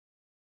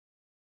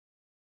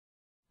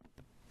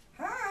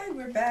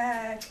we're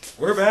back.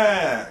 We're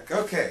back.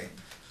 Okay.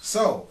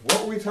 So,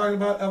 what were we talking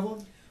about,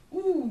 Evelyn?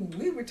 Ooh,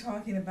 we were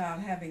talking about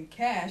having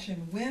cash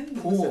and when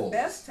was Pools. the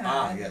best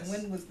time Yes. and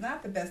when was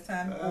not the best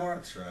time for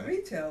That's right.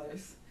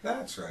 retailers.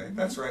 That's right.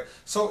 That's right.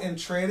 So, in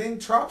trading,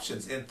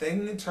 Troptions, in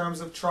thinking in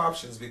terms of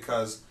Troptions,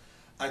 because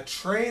a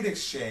trade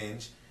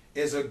exchange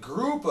is a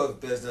group of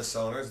business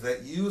owners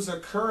that use a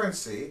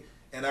currency,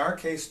 in our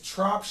case,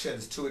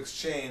 Troptions, to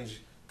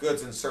exchange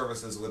goods and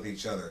services with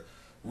each other.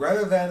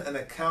 Rather than an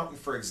accountant,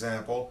 for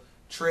example,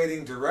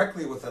 trading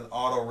directly with an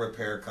auto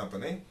repair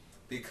company,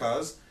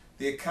 because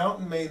the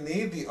accountant may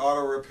need the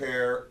auto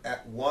repair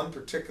at one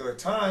particular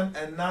time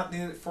and not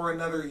need it for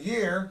another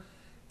year,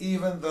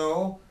 even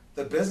though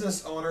the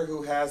business owner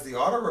who has the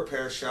auto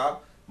repair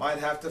shop might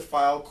have to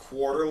file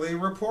quarterly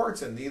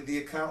reports and need the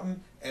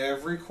accountant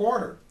every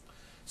quarter.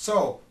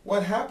 So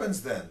what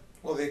happens then?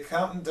 Well, the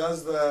accountant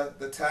does the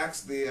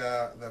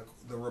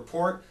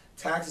report,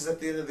 taxes at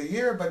the end of the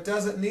year, but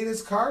doesn't need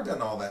his car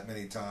done all that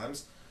many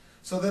times.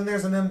 So then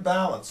there's an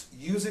imbalance.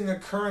 Using a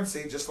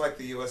currency, just like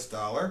the US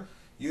dollar,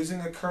 using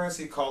a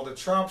currency called a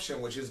Troption,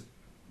 which is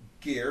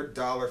geared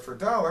dollar for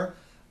dollar,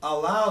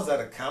 allows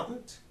that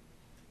accountant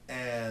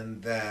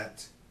and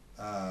that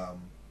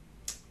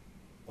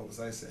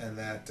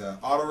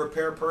auto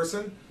repair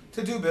person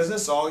to do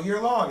business all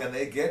year long, and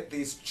they get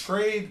these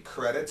trade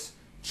credits,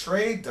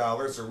 trade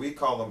dollars, or we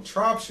call them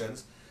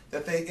Troptions,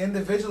 that they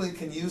individually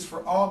can use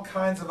for all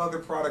kinds of other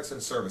products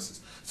and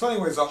services. So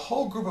anyways, a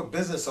whole group of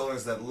business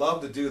owners that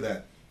love to do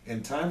that.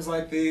 In times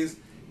like these,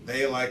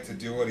 they like to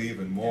do it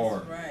even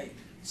more. That's right.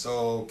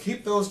 So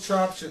keep those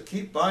Troptions,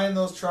 keep buying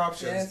those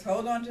Troptions. Yes,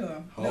 hold on to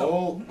them.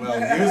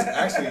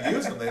 Actually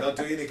use them. They don't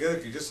do you any good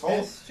if you just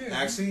hold. That's true.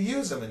 Actually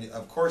use them, and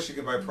of course you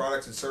can buy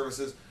products and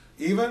services.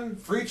 Even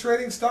free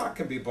trading stock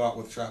can be bought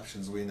with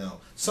Troptions, we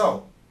know.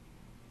 So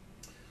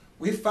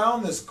we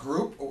found this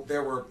group.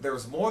 There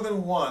was more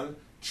than one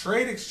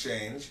trade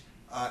exchange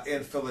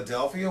in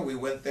Philadelphia. We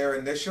went there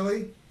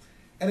initially,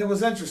 and it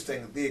was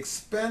interesting. The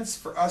expense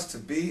for us to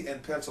be in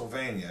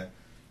Pennsylvania,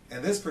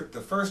 and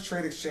the first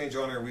trade exchange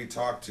owner we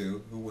talked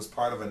to, who was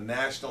part of a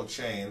national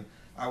chain,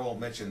 I won't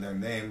mention their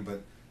name,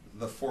 but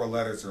the four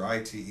letters are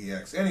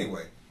ITEX.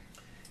 Anyway,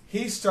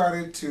 he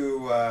started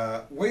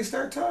to waste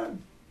our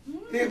time.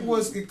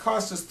 It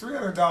cost us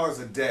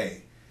 $300 a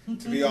day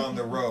to be on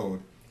the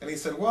road. And he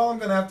said, well, I'm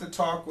going to have to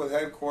talk with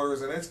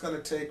headquarters, and it's going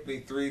to take me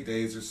 3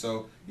 days or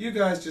so. You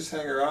guys just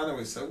hang around. And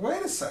we said,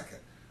 wait a second.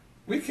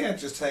 We can't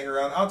just hang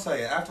around. I'll tell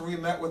you, after we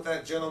met with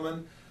that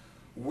gentleman,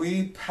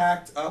 we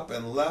packed up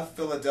and left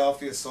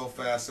Philadelphia so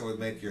fast it would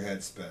make your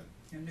head spin.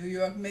 A New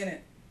York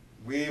minute.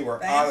 We were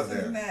Faster out of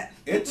than there. that.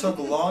 It took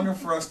longer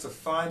for us to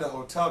find a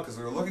hotel because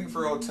we were looking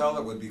for a hotel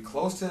that would be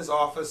close to his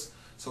office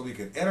so we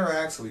could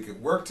interact, so we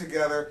could work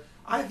together.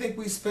 I think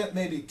we spent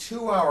maybe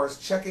 2 hours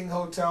checking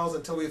hotels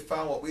until we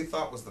found what we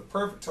thought was the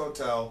perfect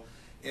hotel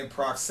in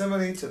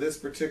proximity to this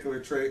particular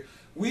trade.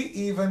 We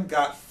even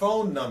got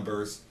phone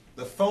numbers,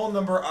 the phone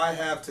number I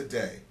have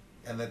today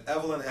and that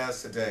Evelyn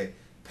has today,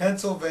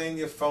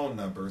 Pennsylvania phone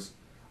numbers.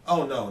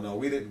 Oh no,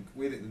 we didn't.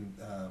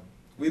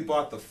 We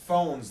bought the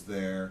phones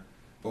there,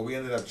 but we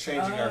ended up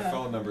changing our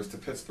phone numbers to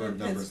Pittsburgh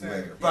numbers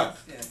later. But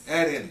yes.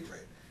 at any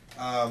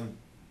rate,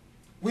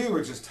 we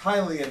were just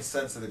highly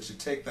incensed that it should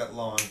take that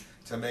long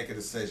to make a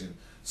decision.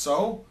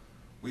 So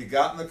we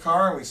got in the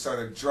car and we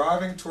started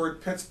driving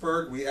toward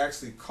Pittsburgh. We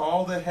actually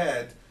called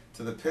ahead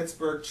to the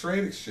Pittsburgh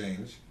Trade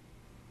Exchange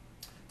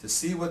to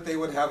see what they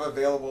would have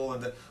available.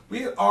 And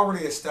we had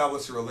already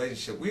established a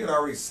relationship. We had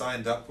already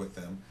signed up with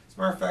them. As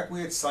a matter of fact,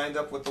 we had signed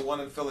up with the one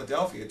in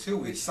Philadelphia too.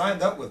 We had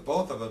signed up with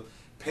both of them,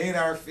 paid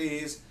our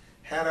fees,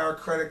 had our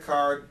credit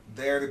card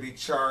there to be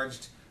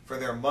charged for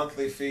their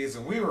monthly fees,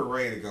 and we were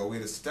ready to go. We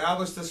had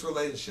established this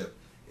relationship.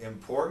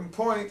 Important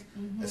point,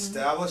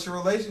 establish a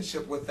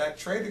relationship with that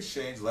trade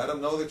exchange. Let them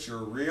know that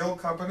you're a real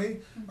company,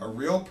 a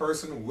real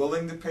person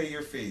willing to pay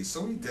your fees.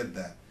 So we did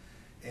that.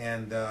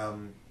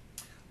 And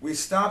we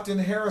stopped in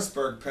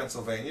Harrisburg,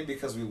 Pennsylvania,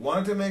 because we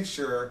wanted to make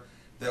sure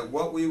that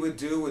what we would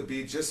do would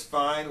be just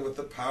fine with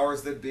the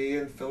powers that be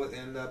in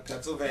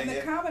Pennsylvania. In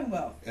the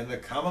Commonwealth. In the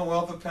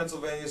Commonwealth of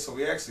Pennsylvania. So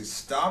we actually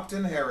stopped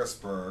in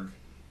Harrisburg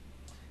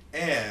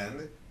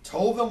and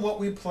told them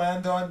what we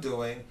planned on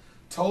doing,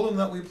 told them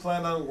that we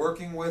planned on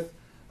working with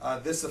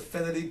this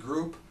affinity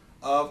group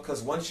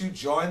because once you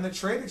join the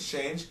trade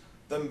exchange,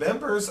 the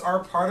members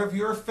are part of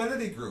your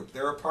affinity group.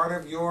 They're a part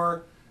of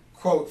your,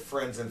 quote,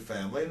 friends and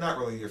family. Not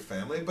really your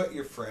family, but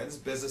your friends,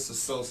 business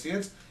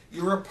associates.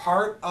 You're a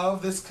part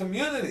of this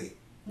community.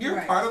 You're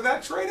part of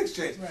that trade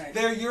exchange.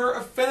 They're your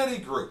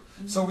affinity group.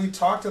 So we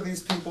talked to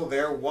these people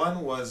there.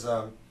 One was,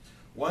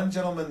 one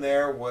gentleman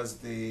there was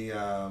the,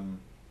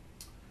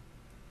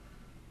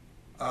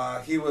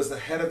 he was the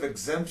head of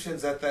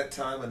exemptions at that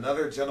time.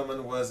 Another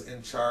gentleman was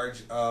in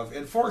charge of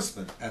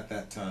enforcement at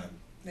that time.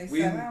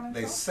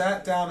 They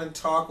sat down and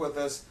talked with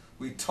us.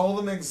 We told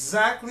them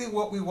exactly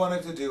what we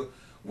wanted to do.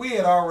 We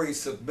had already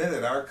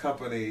submitted our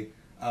company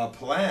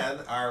plan,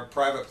 our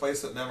private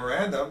placement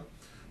memorandum,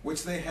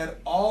 which they had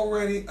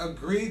already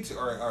agreed to,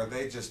 or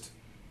they just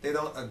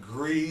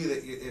agree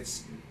that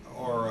it's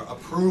or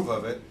approve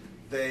of it.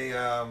 They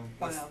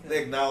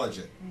they acknowledge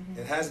it.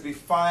 It has to be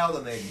filed,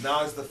 and they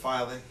acknowledge the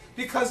filing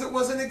because it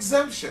was an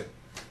exemption.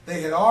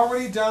 They had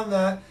already done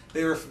that.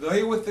 They were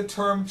familiar with the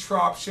term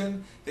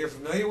Troption. They were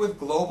familiar with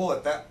global.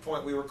 At that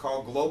point, we were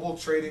called Global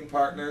Trading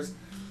Partners.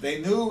 They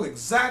knew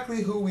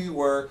exactly who we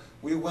were.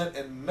 We went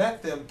and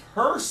met them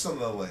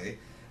personally,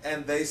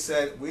 and they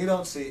said, we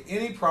don't see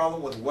any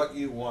problem with what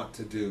you want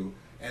to do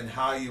and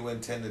how you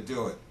intend to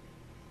do it.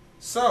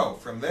 So,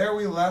 from there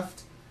we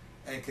left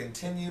and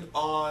continued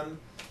on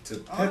to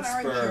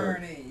Pittsburgh. On our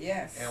journey,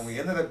 yes. And we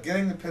ended up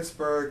getting to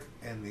Pittsburgh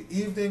in the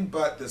evening,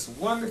 but this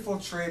wonderful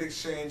trade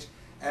exchange,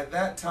 at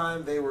that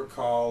time they were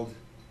called,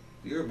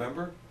 do you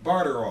remember?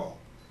 Barterall.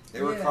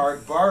 They were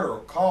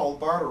called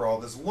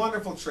Barterall, this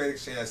wonderful trade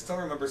exchange. I still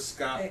remember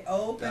Scott They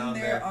opened down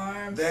their there.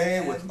 arms.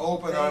 They, with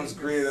open arms,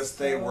 greeted us.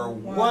 They so were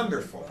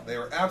wonderful. They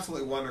were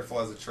absolutely wonderful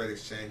as a trade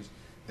exchange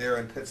there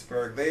in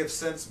Pittsburgh. They have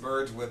since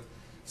merged with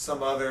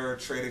some other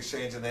trade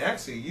exchange, and they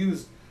actually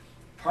used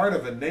part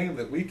of a name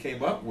that we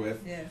came up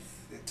with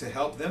to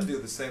help them do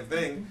the same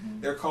thing.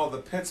 They're called the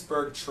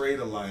Pittsburgh Trade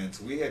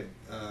Alliance. We had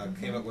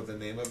came up with the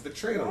name of the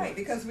Trade Alliance. Right,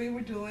 because we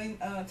were doing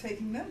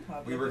taking them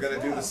public. We were going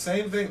to do the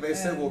same thing. They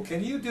said, well,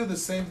 can you do the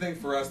same thing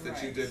for us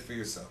that you did for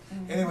yourself?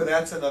 Anyway,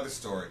 that's another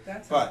story.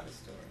 That's another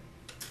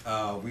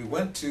story. We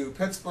went to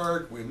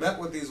Pittsburgh. We met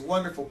with these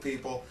wonderful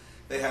people.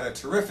 They had a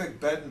terrific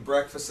bed and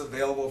breakfast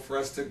available for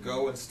us to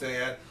go and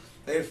stay at.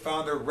 They had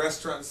found a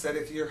restaurant and said,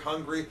 if you're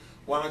hungry,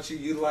 why don't you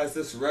utilize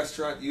this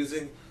restaurant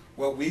using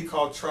what we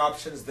called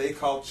Troptions. They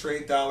called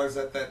trade dollars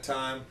at that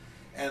time.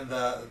 And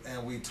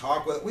we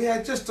talked with, we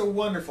had just a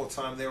wonderful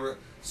time. They were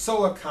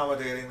so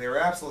accommodating. They were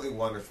absolutely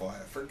wonderful. I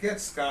forget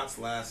Scott's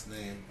last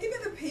name.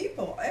 Even the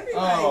people,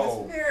 everybody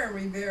was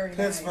very, very nice.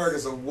 Pittsburgh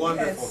is a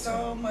wonderful we had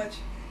so much.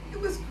 It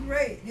was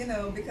great, you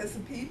know, because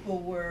the people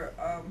were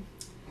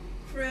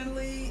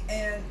friendly,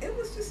 and it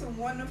was just a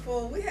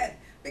wonderful. We had,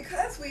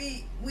 because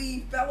we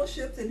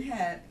fellowshipped and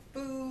had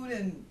food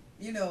and,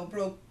 you know,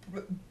 broke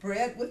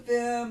bread with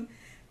them.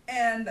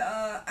 And,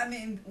 I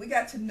mean, we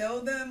got to know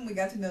them. We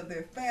got to know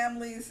their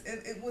families.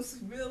 It was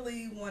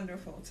really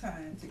wonderful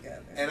time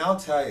together. And I'll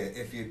tell you,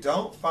 if you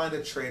don't find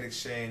a trade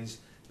exchange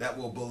that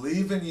will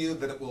believe in you,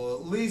 that it will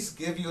at least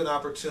give you an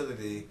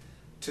opportunity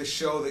to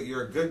show that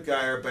you're a good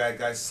guy or a bad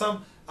guy.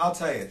 I'll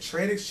tell you,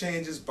 trade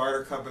exchanges,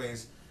 barter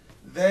companies,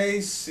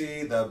 they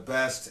see the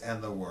best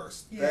and the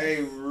worst. Yes.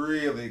 They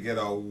really get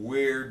a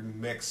weird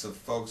mix of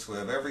folks who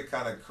have every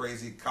kind of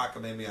crazy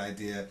cockamamie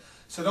idea.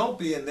 So don't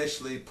be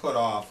initially put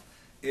off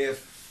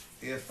if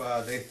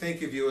they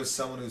think of you as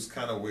someone who's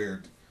kind of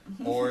weird,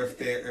 or if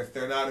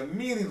they're not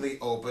immediately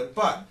open,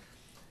 but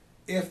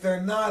if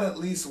they're not at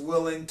least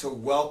willing to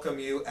welcome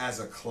you as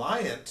a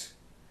client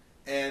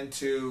and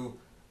to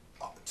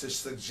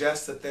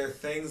suggest that there are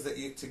things that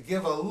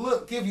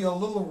give you a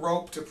little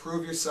rope to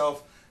prove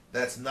yourself,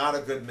 that's not a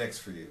good mix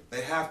for you.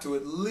 They have to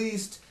at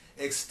least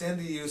extend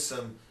to you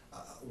some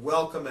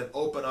welcome and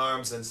open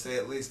arms and say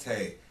at least,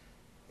 hey,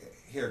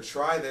 here,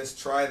 try this,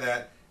 try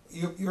that.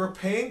 You're a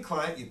paying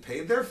client, you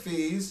paid their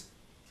fees,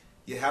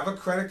 you have a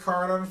credit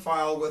card on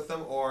file with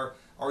them, or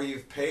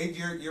you've paid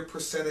your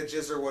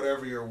percentages or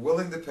whatever you're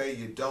willing to pay.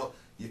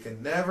 You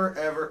can never,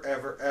 ever,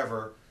 ever,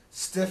 ever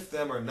stiff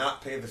them or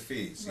not pay the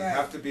fees. Right.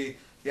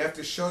 You have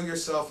to show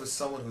yourself as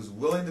someone who's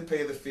willing to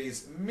pay the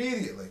fees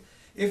immediately.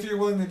 If you're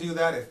willing to do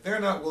that, if they're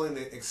not willing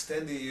to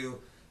extend to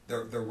you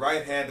the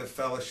right hand of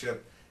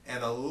fellowship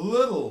and a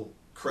little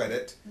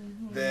credit,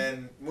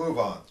 then move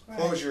on. Right.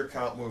 Close your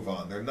account, move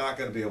on. They're not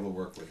going to be able to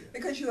work with you.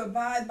 Because you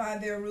abide by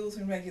their rules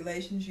and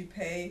regulations, you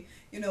pay,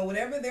 you know,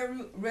 whatever their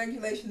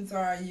regulations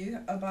are, you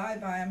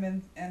abide by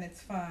them, and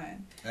it's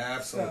fine.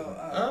 Absolutely.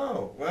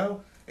 So,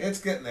 well, it's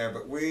getting there,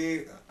 but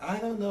I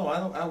don't know.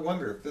 I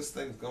wonder if this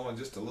thing's going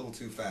just a little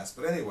too fast.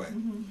 But anyway,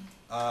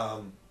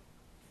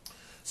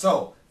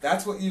 so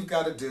that's what you've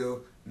got to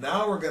do.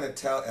 Now we're going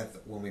to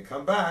when we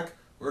come back,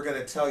 we're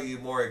going to tell you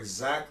more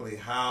exactly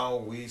how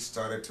we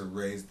started to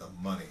raise the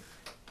money.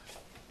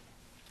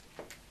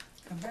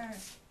 Come back.